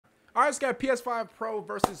All right, let's get PS5 Pro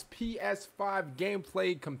versus PS5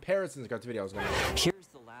 gameplay comparisons. Got the video I was going to make. Here's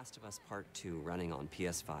The Last of Us Part 2 running on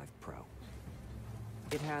PS5 Pro.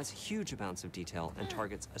 It has huge amounts of detail and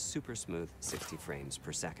targets a super smooth 60 frames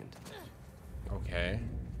per second. Okay.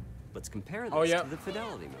 Let's compare this to the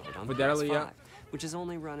fidelity mode on PS5, which is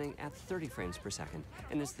only running at 30 frames per second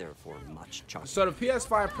and is therefore much chunkier. So the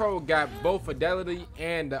PS5 Pro got both fidelity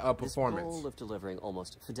and performance. This goal of delivering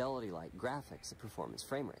almost fidelity-like graphics at performance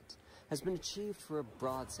frame rates has been achieved for a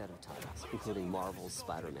broad set of titles, including Marvel's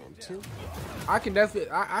Spider-Man 2. I can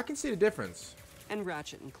definitely, I can see the difference. And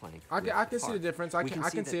Ratchet and Clank. I can see the difference. I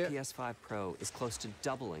can see it. PS5 Pro is close to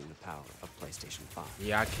doubling the power of PlayStation 5.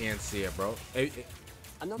 Yeah, I can see it, bro.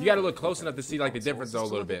 You got to look close enough to see like the difference though a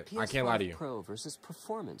little bit. I can't lie to you. Pro versus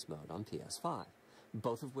performance mode on PS5,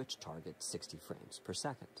 both of which target 60 frames per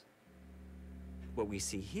second. What we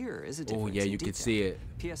see here is a difference. Oh yeah, you can see it.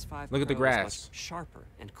 PS5 look at the Pro is grass. much sharper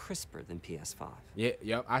and crisper than PS5. Yeah,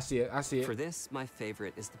 yep, I see it. I see it. For this, my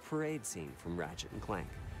favorite is the parade scene from Ratchet and Clank.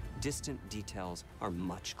 Distant details are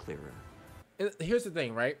much clearer. Here's the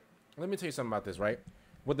thing, right? Let me tell you something about this, right?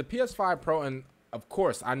 With the PS5 Pro, and of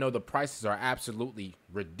course, I know the prices are absolutely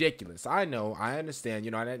ridiculous. I know, I understand,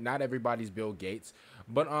 you know, not everybody's Bill Gates,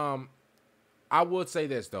 but I would say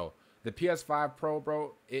this though. The PS5 Pro,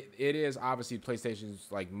 bro, it is obviously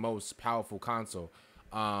PlayStation's like most powerful console.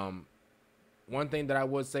 One thing that I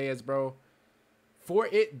would say is, bro, for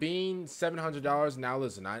it being $700, now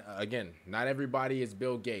listen, again, not everybody is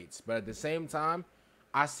Bill Gates, but at the same time,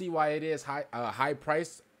 I see why it is high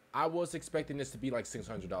price. I was expecting this to be like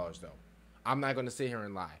 $600 though. I'm not gonna sit here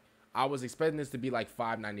and lie. I was expecting this to be like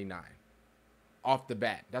 $599 off the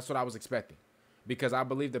bat. That's what I was expecting, because I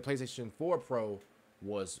believe the PlayStation 4 Pro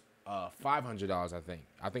was $500. I think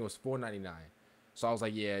it was $499. So I was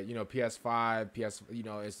like, yeah, you know, PS5, you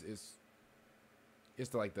know, it's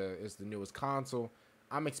the newest console.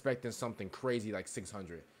 I'm expecting something crazy like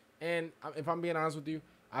 600. And if I'm being honest with you,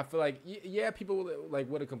 I feel like yeah, people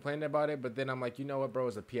would have complained about it, but then I'm like, you know what, bro,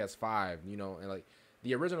 it's a PS5, you know, and like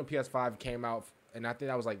the original PS5 came out, and I think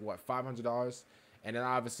that was like what, $500. And then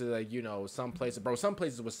obviously, like, you know, some places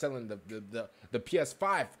were selling the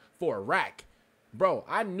PS5 for a rack. Bro,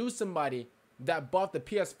 I knew somebody that bought the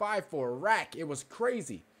PS5 for a rack. It was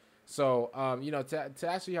crazy. So, you know, to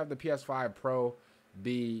actually have the PS5 Pro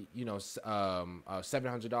be, you know,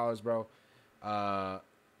 $700, bro.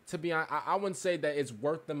 To be honest, I wouldn't say that it's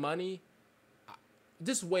worth the money.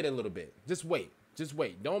 Just wait a little bit. Just wait.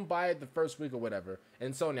 Don't buy it the first week or whatever.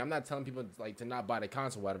 And Sony, I'm not telling people like to not buy the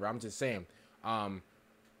console or whatever. I'm just saying,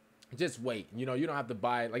 just wait. You know, you don't have to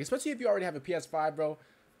buy it. Like, especially if you already have a PS5, bro.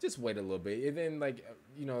 Just wait a little bit. And then, like,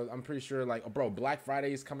 you know, I'm pretty sure, like, bro, Black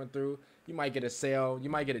Friday is coming through. You might get a sale. You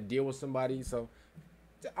might get a deal with somebody. So,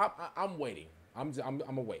 I'm waiting. I'm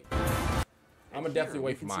gonna wait. I'm gonna definitely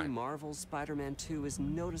wait for mine. Marvel's Spider-Man 2 is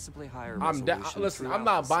noticeably higher resolution. Listen, I'm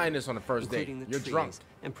not buying this on the first day. You're drunk.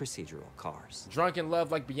 And procedural cars. Drunk in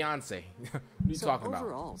love like Beyonce. What are you talking about?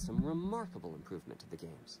 Overall, some remarkable improvement to the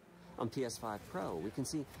games. On PS5 Pro, we can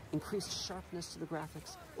see increased sharpness to the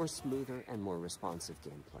graphics or smoother and more responsive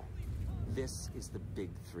gameplay. This is the big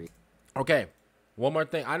three. Okay, one more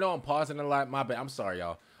thing. I know I'm pausing a lot. My bad. I'm sorry,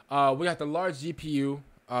 y'all. We got the larger GPU,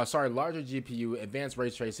 advanced ray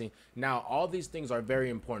tracing. Now, all these things are very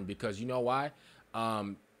important because you know why?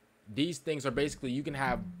 These things are basically, you can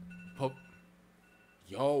have...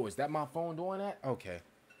 Yo, is that my phone doing that? Okay.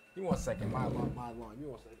 Give me 1 second. My alarm. Give me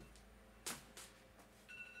 1 second.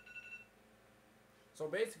 So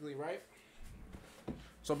basically, right?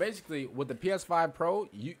 So basically, with the PS5 Pro,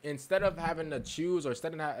 you instead of having to choose, or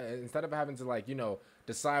instead of having to, like, you know,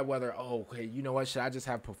 decide whether, oh, okay, you know what, should I just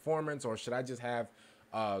have performance or should I just have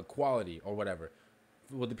quality or whatever?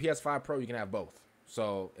 With the PS5 Pro, you can have both.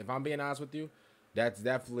 So if I'm being honest with you, that's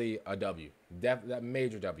definitely a W. That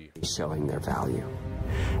major W. Showing their value.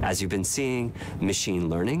 As you've been seeing, machine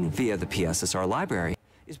learning via the PSSR library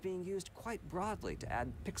is being used quite broadly to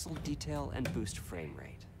add pixel detail and boost frame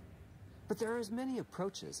rate. But there are as many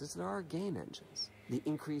approaches as there are game engines. The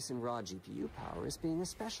increase in raw GPU power is being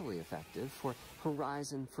especially effective for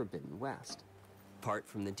Horizon Forbidden West. Apart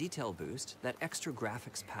from the detail boost, that extra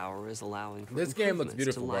graphics power is allowing for this game looks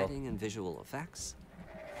beautiful, to bro. lighting and visual effects,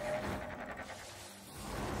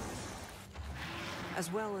 as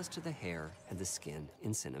well as to the hair and the skin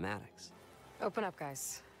in cinematics. Open up,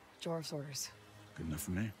 guys. Jorv's orders. Good enough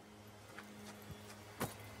for me.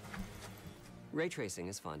 Ray tracing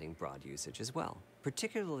is finding broad usage as well,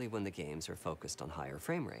 particularly when the games are focused on higher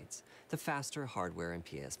frame rates. The faster hardware in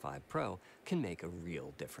PS5 Pro can make a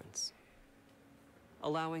real difference.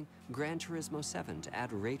 allowing Gran Turismo 7 to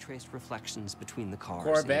add ray-traced reflections between the cars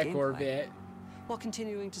Corvette, in gameplay, Corvette. while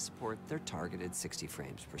continuing to support their targeted 60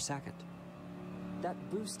 frames per second. That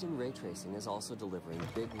boost in ray tracing is also delivering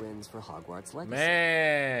big wins for Hogwarts Legacy.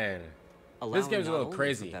 Man, this game's a little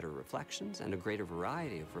crazy. For better reflections and a greater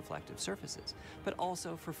variety of reflective surfaces, but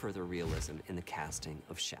also for further realism in the casting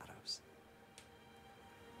of shadows.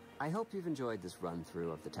 I hope you've enjoyed this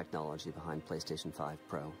run-through of the technology behind PlayStation 5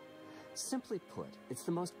 Pro. Simply put, it's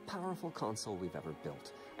the most powerful console we've ever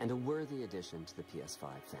built, and a worthy addition to the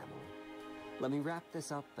PS5 family. Let me wrap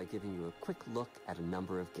this up by giving you a quick look at a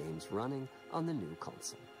number of games running on the new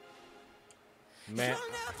console. Man,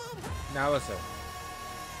 now listen.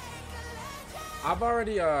 I've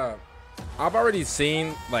already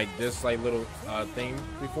seen like this like little thing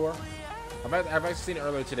before. I've actually seen it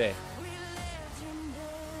earlier today.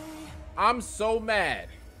 I'm so mad.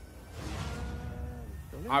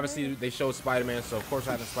 Obviously, they showed Spider-Man, so of course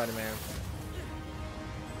I have Spider-Man.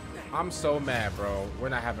 I'm so mad, bro. We're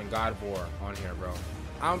not having God of War on here, bro.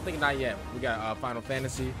 I don't think not yet. We got Final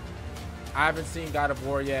Fantasy. I haven't seen God of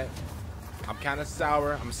War yet. I'm kind of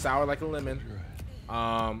sour. I'm sour like a lemon.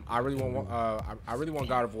 I really want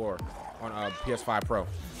God of War on PS5 Pro.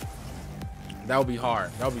 That would be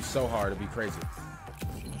hard. That would be so hard. It'd be crazy.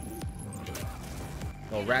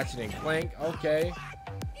 Oh, Ratchet and Clank. Okay.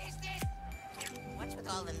 What's with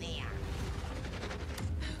all the neon?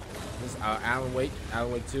 This is Alan Wake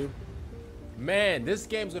 2. Man, this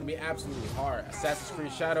game's gonna be absolutely hard. Assassin's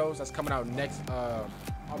Creed Shadows, that's coming out next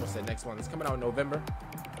almost said next month. It's coming out in November.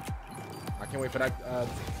 I can't wait for that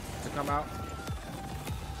to come out.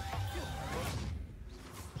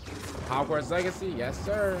 Hogwarts Legacy, yes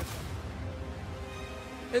sir.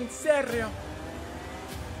 En serio.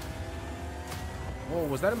 Whoa,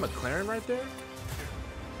 was that a McLaren right there?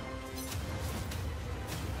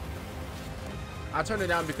 I turned it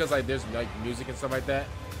down because like there's like music and stuff like that.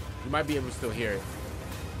 You might be able to still hear it.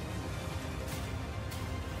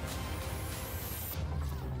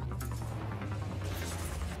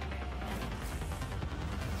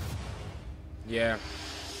 Yeah.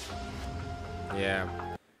 Yeah.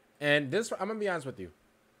 And this, I'm gonna be honest with you.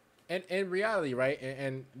 And in reality, right?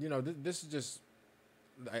 And you know, this is just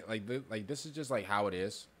like this is just like how it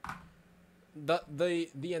is. The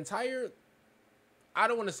entire, I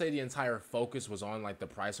don't want to say the entire focus was on like the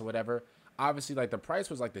price or whatever. Obviously, like the price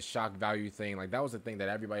was like the shock value thing. Like that was the thing that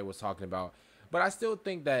everybody was talking about. But I still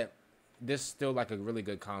think that this is still like a really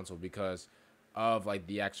good console because of like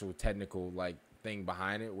the actual technical like thing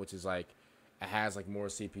behind it, which is like it has like more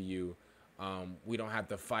CPU. We don't have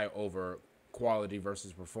to fight over quality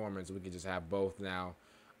versus performance. We can just have both now.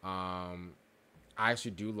 I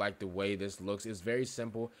actually do like the way this looks. It's very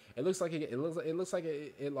simple. It looks like it looks like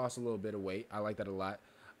it lost a little bit of weight. I like that a lot.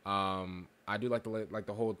 I do like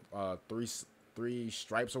the whole three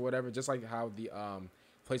stripes or whatever, just like how the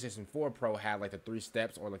PlayStation 4 Pro had like the 3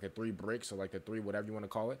 steps or like the 3 bricks or like the 3 whatever you want to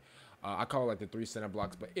call it. I call it like the 3 center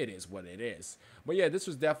blocks, but it is what it is. But yeah, this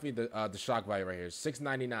was definitely the shock value right here.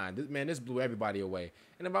 $699. Man, this blew everybody away.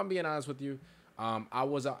 And if I'm being honest with you, I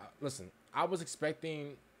was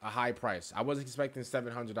expecting a high price. I wasn't expecting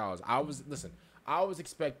 $700. I was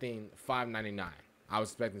expecting $599. I was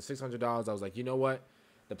expecting $600. I was like, you know what?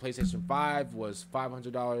 The PlayStation 5 was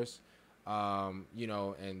 $500. You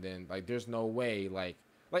know, and then like there's no way like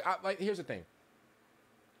here's the thing.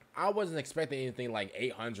 I wasn't expecting anything like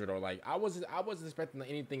 800 or like I wasn't expecting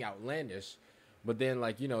anything outlandish, but then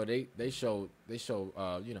like, you know, they showed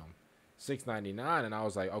you know, $699, and I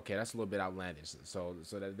was like, okay, that's a little bit outlandish. So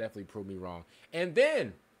that definitely proved me wrong. And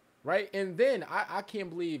then, right, I can't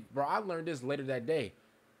believe, bro, I learned this later that day,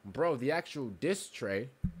 bro. The actual disc tray,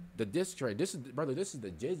 this is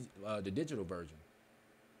the digital version.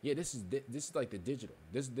 Yeah, this is like the digital.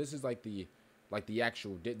 This is like the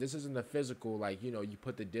actual. This isn't the physical. Like, you know, you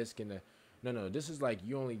put the disc in the. No. This is like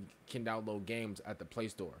you only can download games at the Play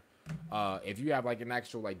Store. If you have like an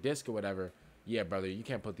actual like disc or whatever, yeah, brother, you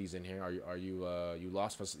can't put these in here. Are you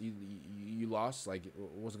lost for you lost? Like,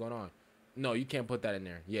 what's going on? No, you can't put that in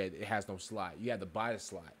there. Yeah, it has no slot. You have to buy the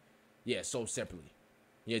slot. Yeah, sold separately.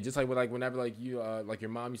 Yeah, just like with like whenever like you like your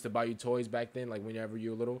mom used to buy you toys back then, like whenever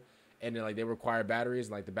you were little, and then like they require batteries,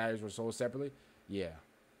 and like the batteries were sold separately. Yeah,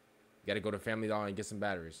 got to go to Family Dollar and get some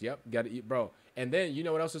batteries. Yep, got to eat, bro. And then you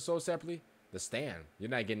know what else is sold separately? The stand. You're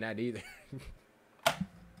not getting that either.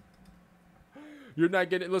 You're not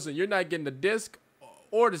getting. Listen, you're not getting the disc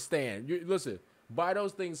or the stand. Listen, buy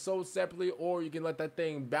those things sold separately, or you can let that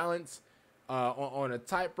thing balance on a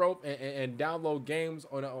tightrope and download games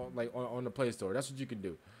on the Play Store. That's what you can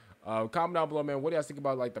do. Comment down below, man. What do you guys think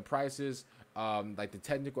about like the prices, like the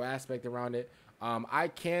technical aspect around it? I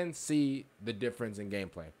can see the difference in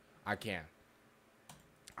gameplay. I can.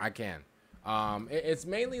 It's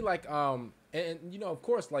mainly like and you know, of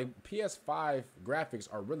course, like PS5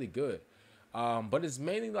 graphics are really good. But it's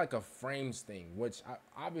mainly like a frames thing, which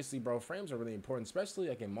obviously, bro, frames are really important, especially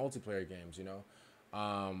like in multiplayer games. You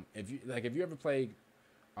know, if you ever played,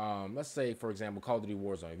 let's say for example, Call of Duty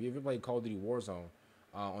Warzone. If you ever played Call of Duty Warzone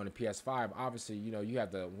on the PS5, obviously, you know, you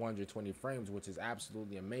have the 120 frames, which is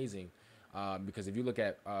absolutely amazing. Because if you look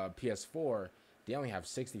at PS4, they only have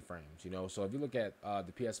 60 frames, you know. So if you look at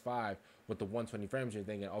the PS5 with the 120 frames, you're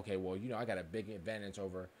thinking, okay, well, you know, I got a big advantage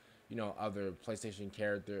over, you know, other PlayStation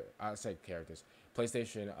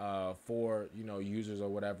PlayStation 4, you know, users or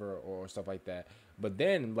whatever or stuff like that. But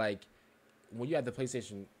then, like, when you have the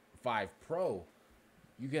PlayStation 5 Pro,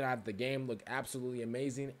 you can have the game look absolutely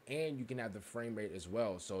amazing, and you can have the frame rate as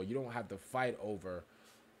well. So you don't have to fight over,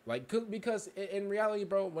 like, because in reality,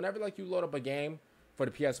 bro, whenever like you load up a game for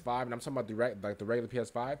the PS5, and I'm talking about the regular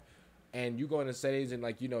PS5, and you go into settings and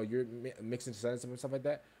like, you know, you're mixing settings and stuff like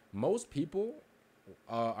that, most people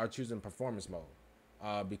are choosing performance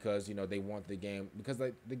mode because, you know, they want the game, because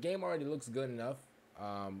like the game already looks good enough.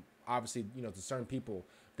 Obviously, you know, to certain people,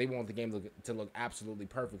 they want the game to look absolutely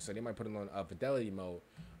perfect, so they might put it on fidelity mode.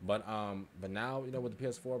 But now, you know, with the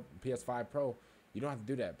PS5 Pro, you don't have to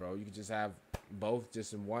do that, bro. You can just have both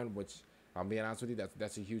just in one, which I'm being honest with you,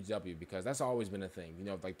 that's a huge W, because that's always been a thing, you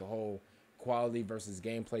know, like the whole quality versus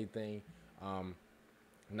gameplay thing.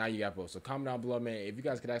 Now you got both. So comment down below, man, if you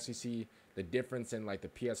guys could actually see the difference in like the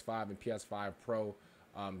PS5 and PS5 Pro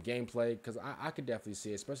gameplay, because I could definitely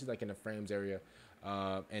see it, especially like in the frames area.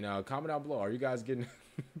 And comment down below, are you guys getting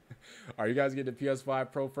are you guys getting the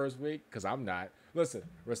PS5 Pro first week? Because I'm not. Listen,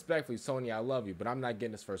 respectfully, Sony, I love you, but I'm not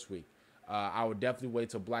getting this first week. I would definitely wait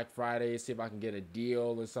till Black Friday, see if I can get a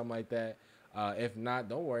deal or something like that. If not,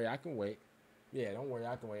 don't worry, I can wait. Yeah, don't worry,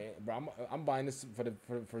 I can wait. But I'm buying this for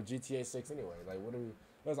GTA 6 anyway. Like, what are we?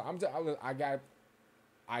 Listen, I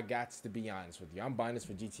got to be honest with you. I'm buying this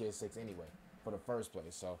for GTA 6 anyway, for the first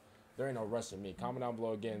place. So there ain't no rush in me. Comment down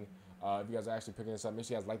below again if you guys are actually picking this up. Make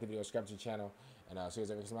sure you guys like the video, subscribe to the channel, and see you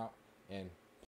guys next time out. And